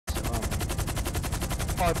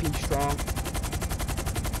RP strong.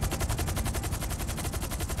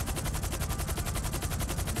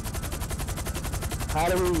 How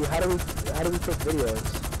do we put videos?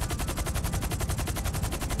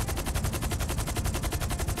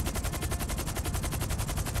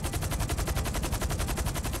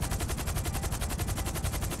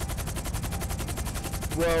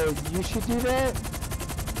 Well, you should do that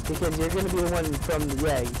because you're gonna be the one from the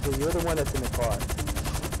because you're the one that's in the car.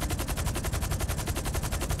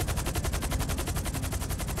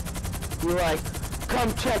 You're like,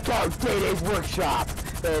 come check out Day-Day's workshop,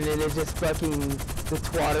 and then it's just fucking the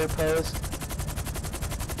twatter post.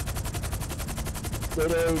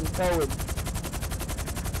 Day-Day Poet.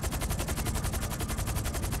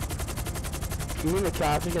 You mean the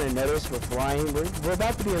cops are gonna notice we're flying? We're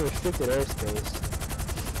about to be in restricted airspace.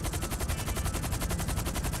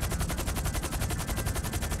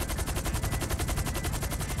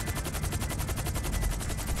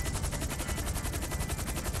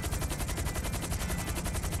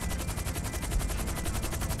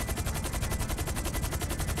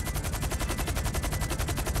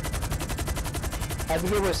 I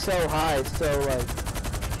think we're so high, so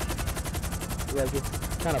like it's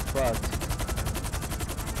kind of fucked.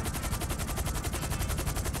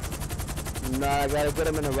 Nah, I gotta get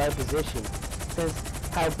them in the right position. Since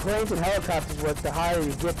how planes and helicopters work, the higher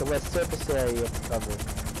you get, the less surface area you have to cover.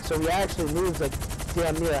 So we actually moved like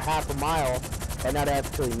damn near half a mile by not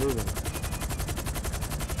actually moving.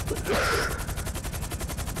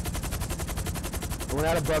 We're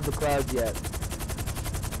not above the clouds yet.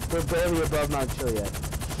 We're barely above Mount Chiliad.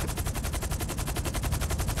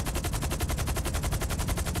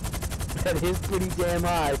 That is pretty damn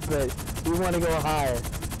high, but we want to go higher.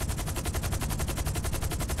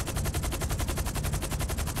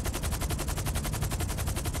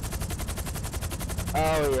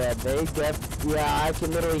 Oh yeah, yeah, I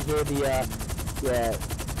can literally hear the,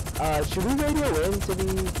 should we radio into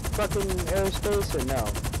the fucking airspace or no?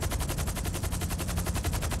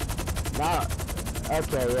 Nah.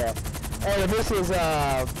 Okay, yeah. Hey, this is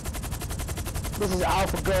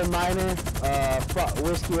Alpha Gold Miner,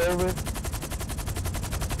 Whiskey over.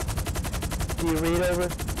 Do you read over?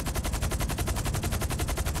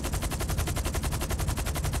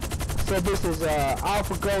 So this is,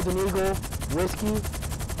 Alpha Golden Eagle, Whiskey.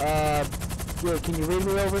 Yeah, can you read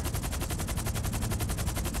me over?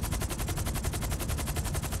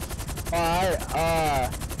 Alright,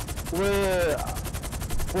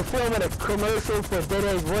 we're filming a commercial for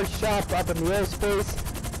Day-Day's workshop up in the airspace.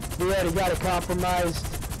 We already got it compromised.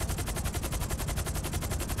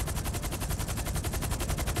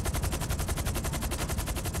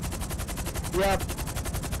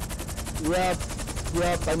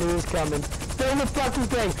 Yep, I knew it was coming. Film the fucking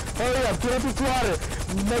thing. Hurry up, get up the water.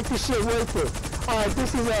 Make this shit worth it. Alright,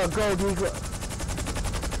 this is Golden Eagle.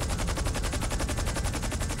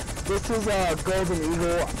 This is Golden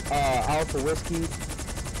Eagle Alpha Whiskey.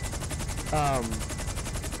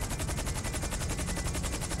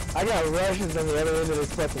 I got Russians on the other end of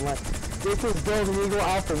this fucking line. This is Golden Eagle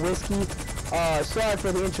Alpha Whiskey. Sorry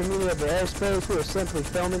for the intermediate of the airspace. We were simply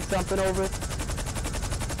filming something over.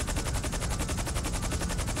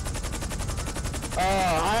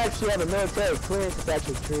 I actually have a military clearance. It's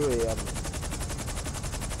actually truly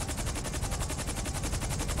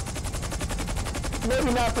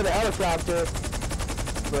maybe not for the helicopter,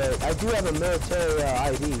 but I do have a military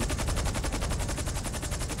ID.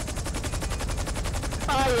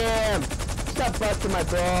 I am! Stop busting my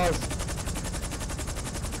balls.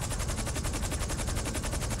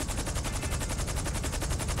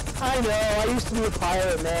 I know, I used to be a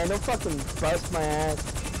pirate, man. Don't fucking bust my ass.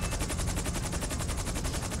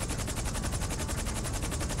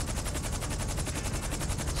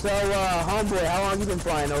 So, homeboy, how long you been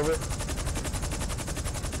flying over?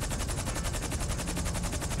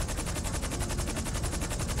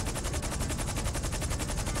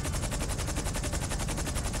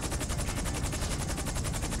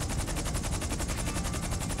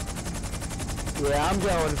 Yeah, I'm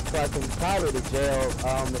going fucking probably to jail,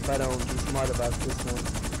 if I don't be smart about this one.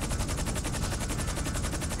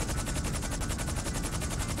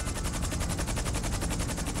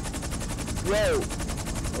 Yo,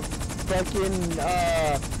 fucking,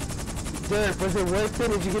 Derek, was it worth it?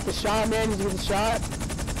 Did you get the shot, man? Did you get the shot?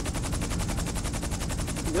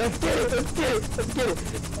 Let's get it, let's get it, let's get it.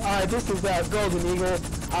 Alright, this is, Golden Eagle,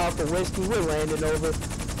 Alpha Whiskey. We're landing over.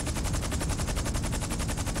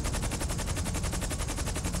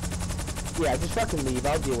 Yeah, just fucking leave.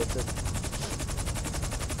 I'll deal with it.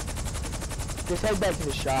 Just head back to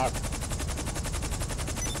the shop.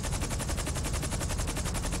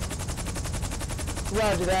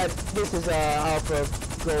 Roger that. This is Alpha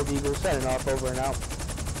Gold Eagle signing off, over and out.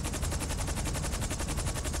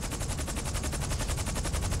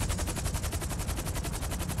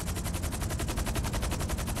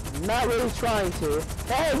 Not really trying to.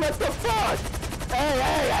 Hey, what the fuck?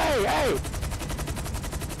 Hey!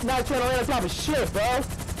 Not trying to land on top of shit, bro.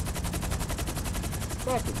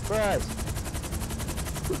 Fucking Christ.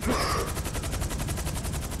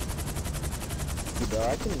 Bro,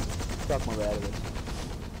 I can fuck my way out of this.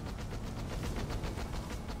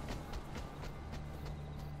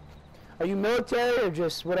 Are you military or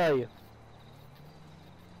just, what are you?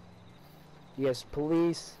 You guys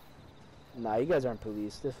police? Nah, you guys aren't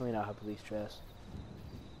police. Definitely not how police dress.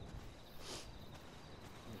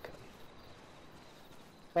 Okay.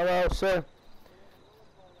 Hello, sir.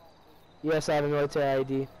 Yes, I have a military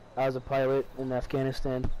ID. I was a pilot in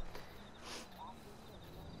Afghanistan.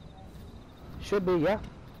 Should be, yeah.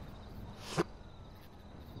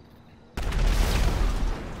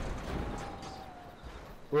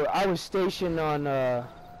 Well, I was stationed on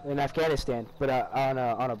in Afghanistan, but on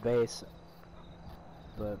a base.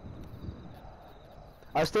 But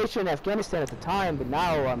I was stationed in Afghanistan at the time, but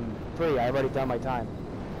now I'm free. I've already done my time.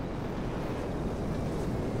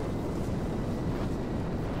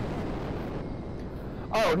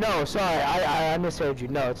 Oh no, sorry, I misheard you.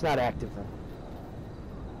 No, it's not active then.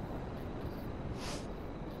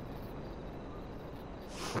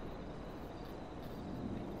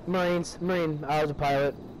 Marine. I was a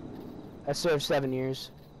pilot. I served 7 years.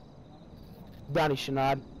 Donny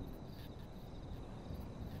Shanad.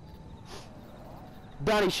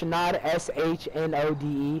 Donny Shanad,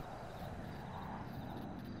 S-H-N-O-D-E.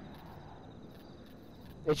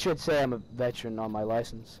 It should say I'm a veteran on my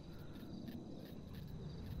license.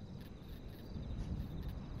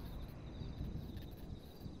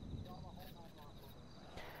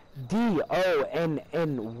 D-O-N-N-Y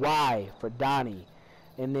for Donny.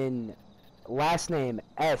 And then last name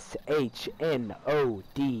S-H-N-O-D-E.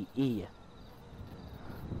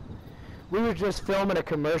 We were just filming a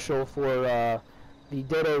commercial for the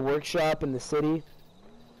Day-Day workshop in the city.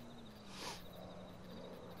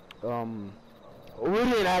 We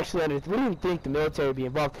didn't think the military would be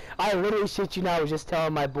involved. I literally, shit you not, was just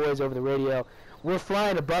telling my boys over the radio, we're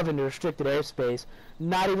flying above into restricted airspace.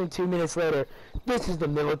 Not even 2 minutes later, this is the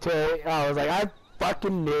military. I was like, I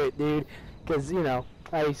fucking knew it, dude. Because, you know,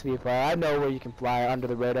 I used to be a pilot. I know where you can fly under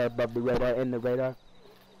the radar, above the radar, in the radar.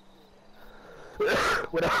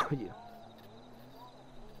 What are you?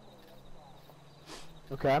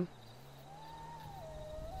 Okay.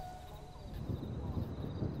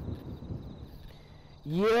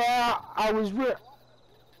 Yeah, I was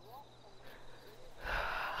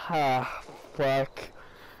ah, fuck.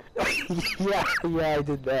 yeah, I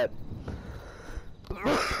did that.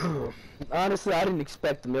 Honestly, I didn't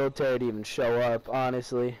expect the military to even show up,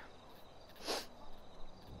 honestly.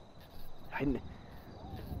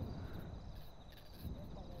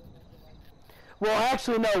 Well,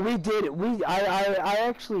 actually, no, we did. I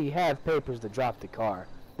actually have papers to drop the car.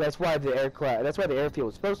 That's why the airfield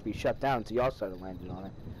was supposed to be shut down, so y'all started landing on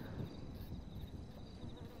it.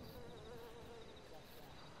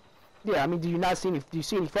 Yeah, I mean, do you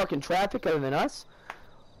see any fucking traffic other than us?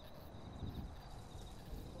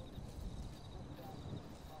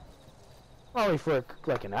 Only for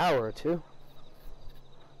like an hour or two.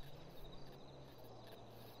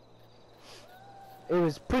 It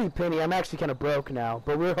was pretty penny. I'm actually kind of broke now,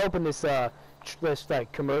 but we're hoping this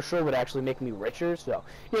like commercial would actually make me richer. So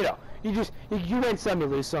you know, you win some, you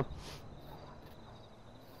lose some.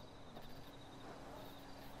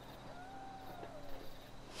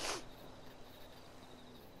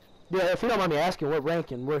 Yeah, if you don't mind me asking, what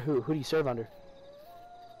rank and who do you serve under?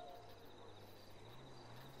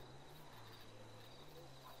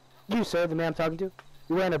 You, sir, the man I'm talking to.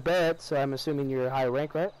 You're wearing a beret, so I'm assuming you're a higher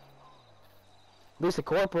rank, right? At least a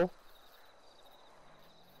corporal.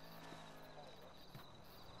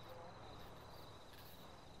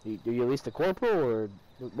 Are you at least a corporal, or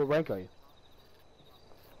what rank are you?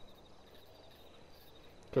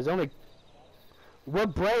 Because only...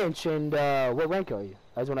 What branch and what rank are you?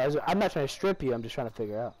 I'm not trying to strip you, I'm just trying to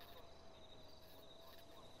figure out.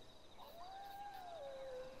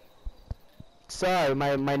 Sorry,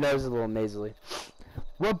 my nose is a little nasally.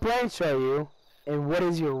 What branch are you, and what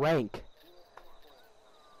is your rank?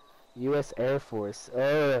 U.S. Air Force.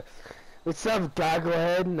 What's up,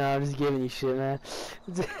 gogglehead? No, I'm just giving you shit, man.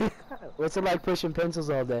 What's it like pushing pencils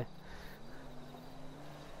all day?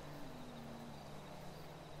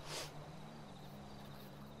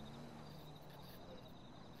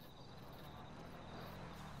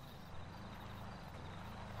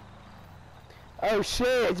 Oh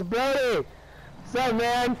shit, it's Brody! What's up,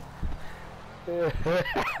 man?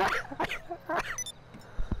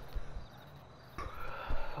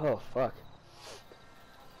 Oh, fuck.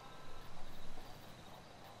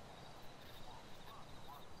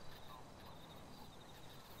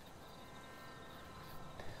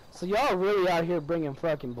 So y'all really out here bringing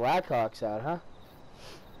fucking Blackhawks out, huh?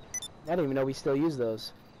 I didn't even know we still use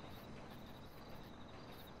those.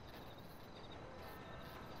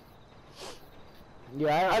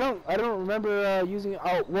 Yeah, I don't remember using.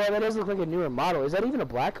 Oh, well, that does look like a newer model. Is that even a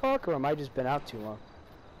Blackhawk, or am I just been out too long?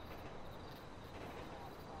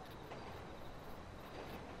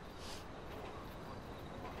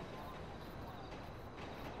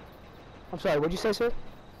 I'm sorry. What'd you say, sir?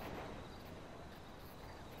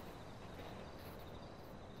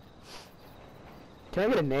 Can I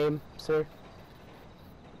get a name, sir?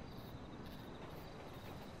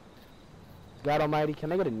 God Almighty,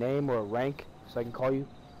 can I get a name or a rank so I can call you?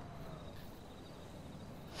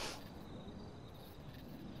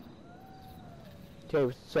 Okay,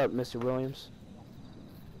 what's up, Mr. Williams?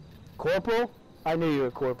 Corporal? I knew you were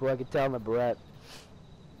a corporal. I could tell in the beret.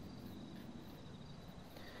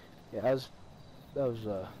 Yeah, that was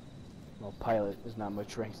well, pilot. There's not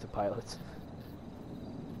much ranks to pilots.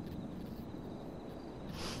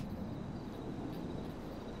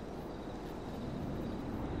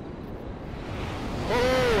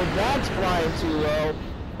 Oh, that's flying too low.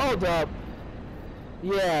 Hold up.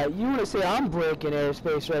 Yeah, you want to say I'm breaking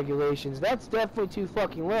airspace regulations. That's definitely too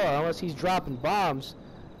fucking low, unless he's dropping bombs.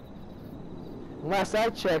 Last I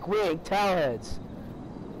checked, we ain't towelheads.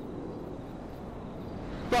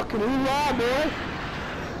 Fucking hoorah, boy!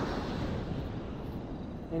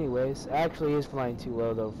 Anyways, actually is flying too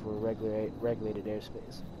low, though, for regulated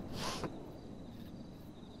airspace.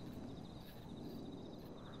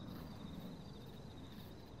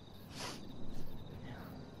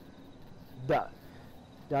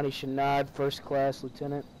 Donny Shanad, first class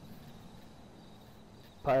lieutenant,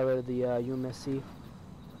 pilot of the UMSC.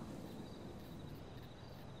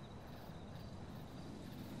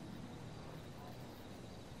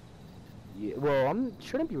 Yeah, well, I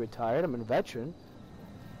shouldn't be retired. I'm a veteran.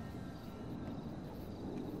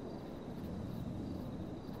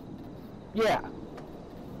 Yeah.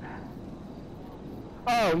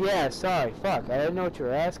 Oh, yeah, sorry. Fuck, I didn't know what you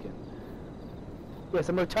were asking. Yes,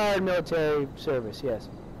 I'm retired military service, yes.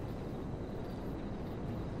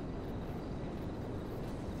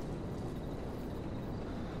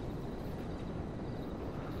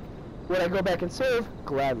 Would I go back and serve?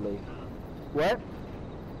 Gladly. What?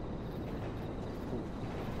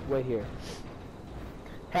 Wait here.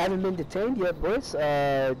 Haven't been detained yet, boys.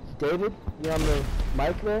 David, you on the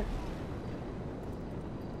mic there?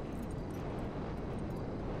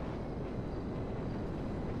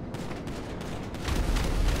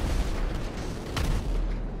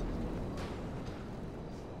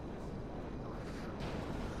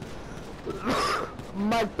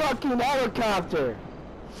 My fucking helicopter!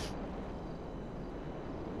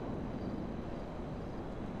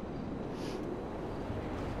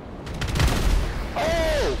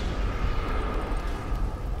 Oh!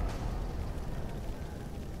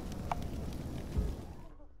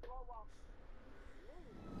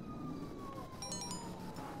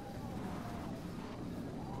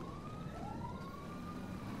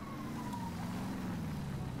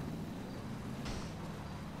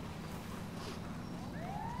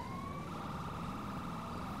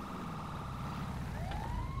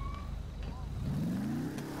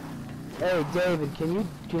 Hey David,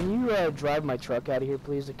 can you drive my truck out of here,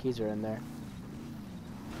 please? The keys are in there.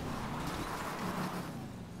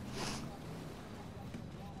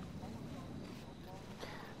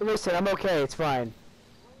 Listen, I'm okay. It's fine.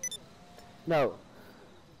 No.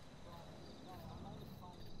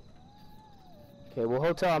 Okay, well,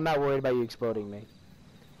 hotel, I'm not worried about you exploding me.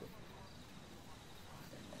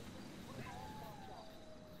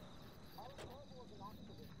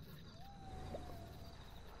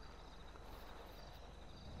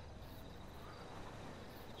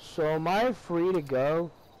 So am I free to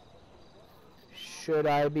go? Should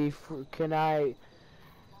I be can I?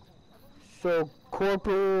 So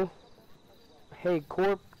Corporal, hey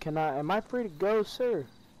Corp, am I free to go, sir?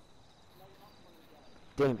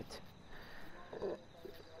 Damn it.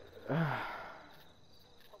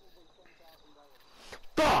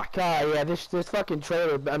 Fuck! Yeah, this fucking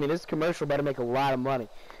trailer, I mean this commercial better make a lot of money.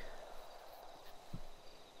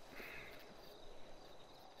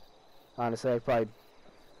 Honestly, I'd probably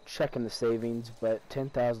checking the savings, but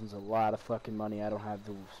 10,000's a lot of fucking money. I don't have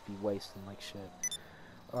to be wasting like shit.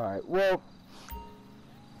 Alright, well,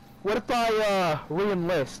 What if I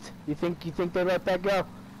re-enlist? You think they let that go?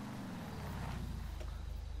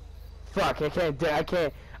 Fuck! I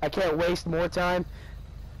can't waste more time.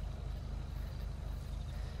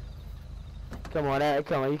 Come on,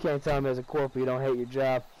 come on! You can't tell me as a corporal you don't hate your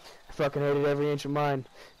job. I fucking hated every inch of mine.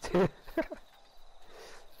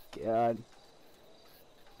 God.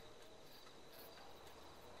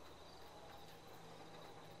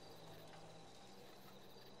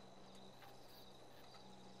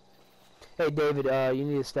 Hey David, you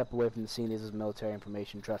need to step away from the scene. This is military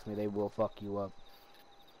information. Trust me, they will fuck you up.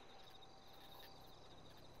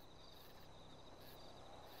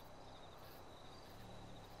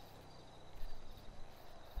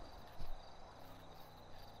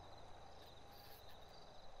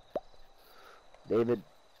 David.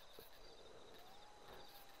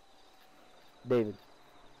 David.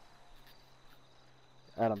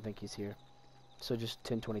 I don't think he's here. So just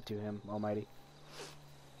 1022 him, almighty.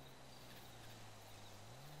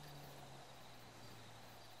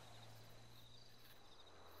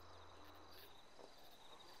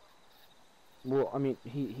 Well, I mean,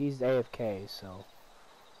 he's AFK, so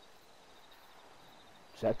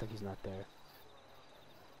just act like he's not there.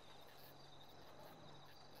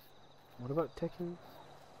 What about taking...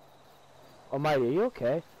 Almighty, are you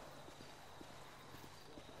okay?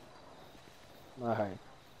 Alright.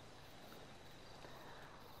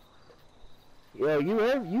 Yo,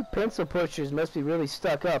 you pencil pushers must be really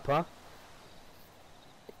stuck up, huh?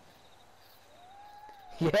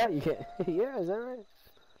 Yeah, yeah, is that right?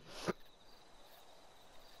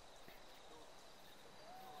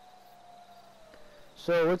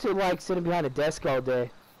 So, what's it like sitting behind a desk all day?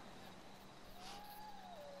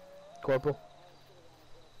 Corporal?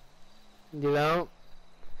 You know?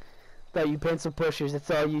 Thought you pencil pushers, that's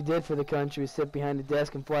all you did for the country, was sit behind a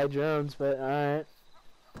desk and fly drones, but alright.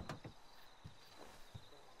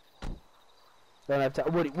 Don't have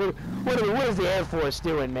time. What is the Air Force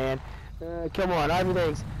doing, man? Come on,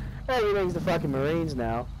 everything's the fucking Marines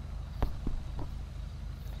now.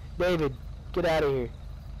 David, get out of here.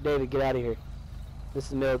 David, get out of here. This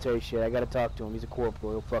is military shit. I gotta talk to him. He's a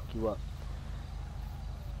corporal. He'll fuck you up.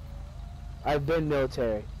 I've been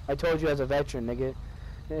military. I told you as a veteran, nigga.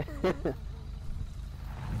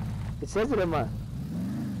 It says it in my...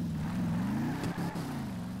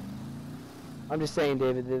 I'm just saying,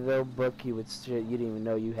 David, they'll book you with shit you didn't even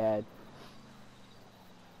know you had.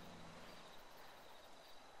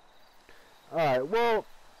 Alright, well,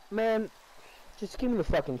 man, just give me the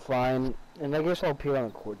fucking fine, and I guess I'll appear on a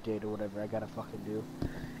court date or whatever I gotta fucking do.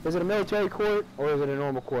 Is it a military court, or is it a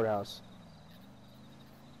normal courthouse?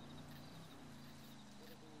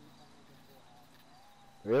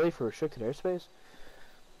 Really? For restricted airspace?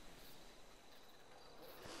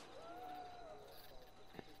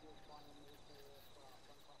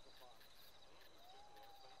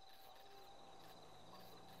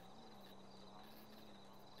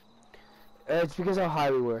 It's because how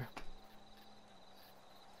high we were.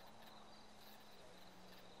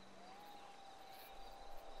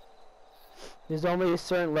 There's only a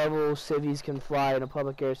certain level civvies can fly in a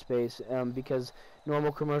public airspace because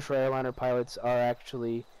normal commercial airliner pilots are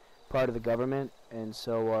actually part of the government, and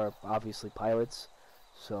so are obviously pilots.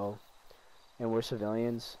 So, and we're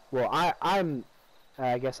civilians. Well, I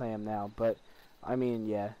guess I am now, but I mean,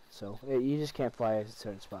 yeah. So you just can't fly at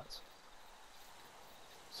certain spots.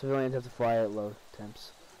 Civilians have to fly at low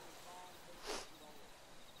temps.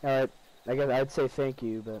 Alright, I guess I'd say thank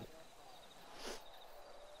you, but...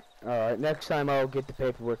 Alright, next time I'll get the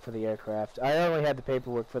paperwork for the aircraft. I only had the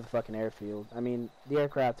paperwork for the fucking airfield. I mean, the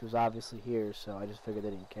aircraft was obviously here, so I just figured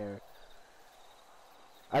they didn't care.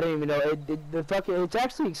 I didn't even know, it's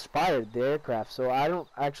actually expired, the aircraft, so I don't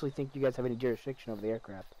actually think you guys have any jurisdiction over the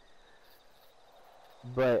aircraft.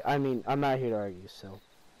 But, I mean, I'm not here to argue, so...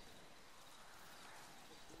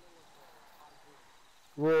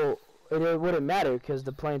 Well, it wouldn't matter because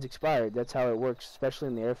the plane's expired. That's how it works, especially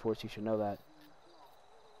in the Air Force. You should know that.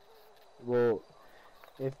 Well,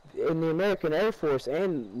 if in the American Air Force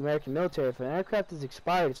and American military, if an aircraft is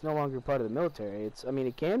expired, it's no longer part of the military. I mean,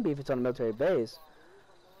 it can be if it's on a military base.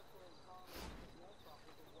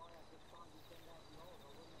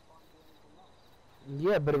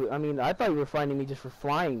 Yeah, but I mean, I thought you were finding me just for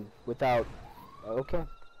flying without... Okay.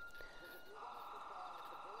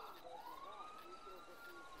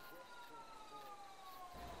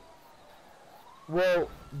 Well,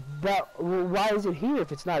 why is it here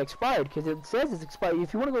if it's not expired? Because it says it's expired.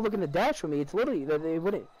 If you want to go look in the dash for me, it's literally, they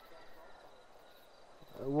wouldn't.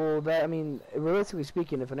 Well, I mean, realistically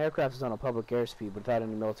speaking, if an aircraft is on a public airspeed without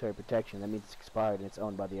any military protection, that means it's expired and it's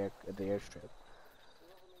owned by the airstrip.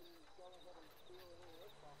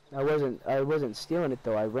 I wasn't stealing it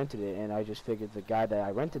though. I rented it, and I just figured the guy that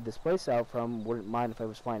I rented this place out from wouldn't mind if I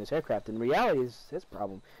was flying his aircraft. In reality, it's his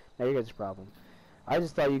problem, not your guys' problem. I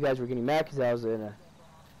just thought you guys were getting mad because I was in a.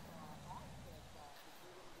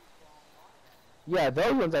 Yeah,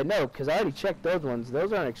 those ones I know because I already checked those ones.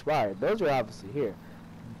 Those aren't expired. Those are obviously here.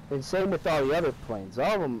 And same with all the other planes.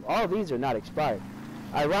 All of them, all of these are not expired.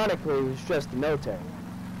 Ironically, it was just the military.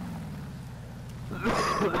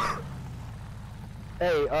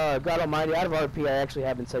 Hey, God Almighty, out of RP, I actually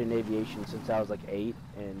have been studying aviation since I was like 8,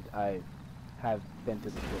 and I have been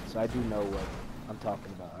through the shit, so I do know what I'm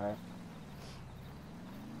talking about, alright?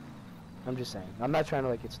 I'm just saying. I'm not trying to,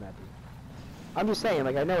 like, get snappy. I'm just saying,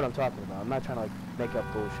 like, I know what I'm talking about. I'm not trying to, like, make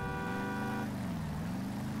up bullshit.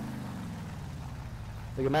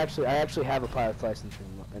 Like, I actually have a pilot's license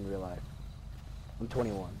in real life. I'm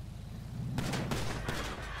 21.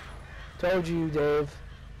 Told you, Dave.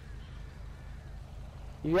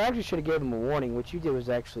 You actually should have given him a warning. What you did was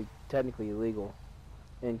actually technically illegal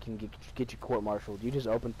and can get you court-martialed. You just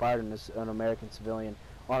opened fire on an American civilian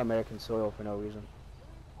on American soil for no reason.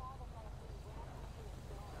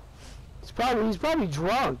 He's probably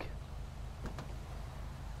drunk.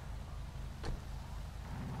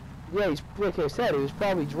 Yeah, he's, like I said, he was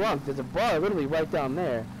probably drunk. There's a bar literally right down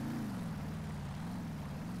there.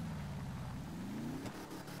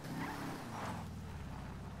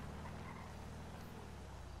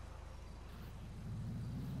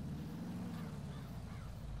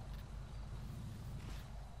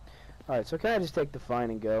 Alright, so can I just take the fine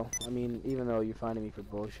and go? I mean, even though you're finding me for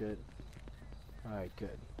bullshit. Alright,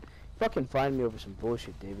 good. Fucking find me over some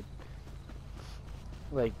bullshit, David.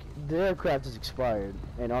 Like, the aircraft is expired,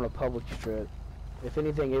 and on a public strip. If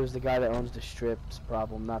anything, it was the guy that owns the strip's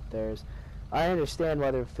problem, not theirs. I understand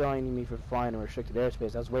why they're fining me for flying in restricted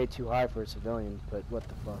airspace. That's way too high for a civilian, but what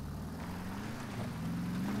the fuck.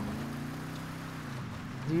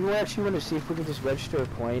 Do you actually want to see if we can just register a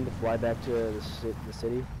plane to fly back to the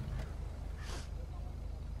city?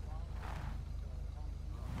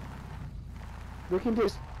 We can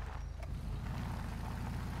just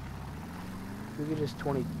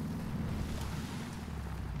 20.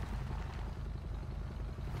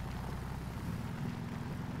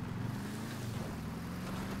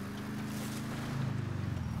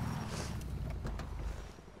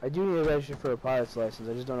 I do need to register for a pilot's license.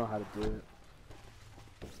 I just don't know how to do it.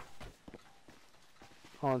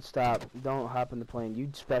 Hold on, stop. Don't hop in the plane. You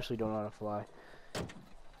especially don't know how to fly.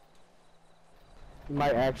 You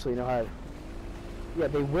might actually know how to... Yeah,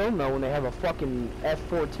 they will know when they have a fucking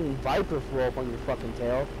F-14 Viper flow up on your fucking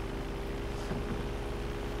tail.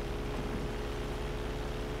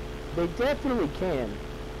 They definitely can.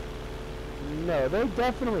 No, they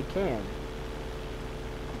definitely can.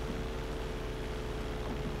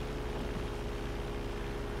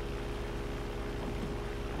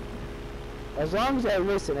 As long as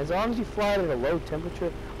as long as you fly at a low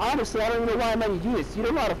temperature. Honestly, I don't even know why I'm letting you do this. You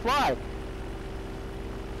don't know how to fly.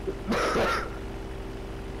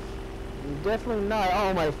 Definitely not.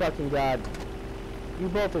 Oh my fucking god. You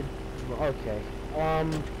both are... Okay.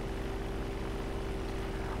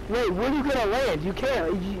 Wait, where are you gonna land? You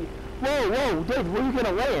can't... Whoa, David, where are you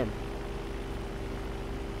gonna land?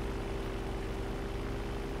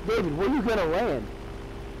 David, where are you gonna land?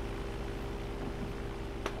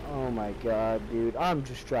 Oh my god, dude. I'm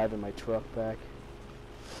just driving my truck back.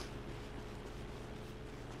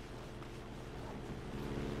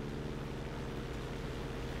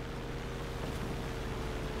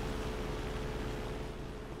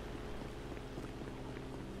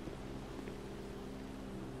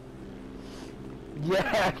 Yeah,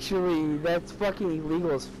 actually, that's fucking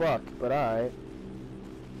illegal as fuck, but alright.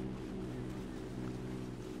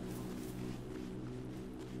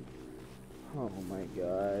 Oh my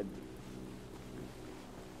god.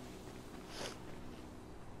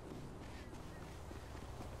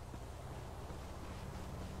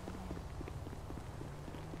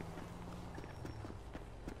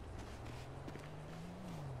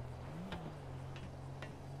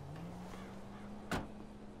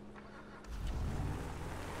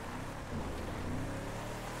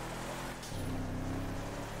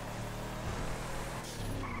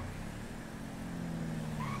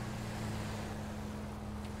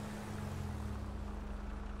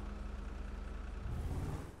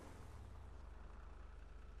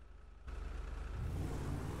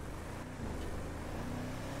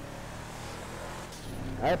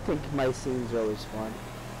 I think my scenes are always fun.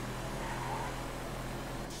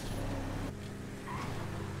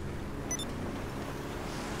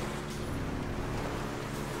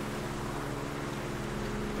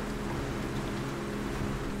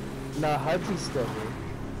 No, Hudsy's still here.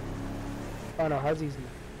 Oh no, Huzzy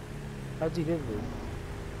did leave.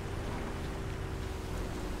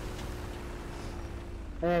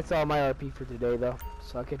 And that's all my RP for today though.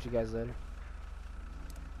 So I'll catch you guys later.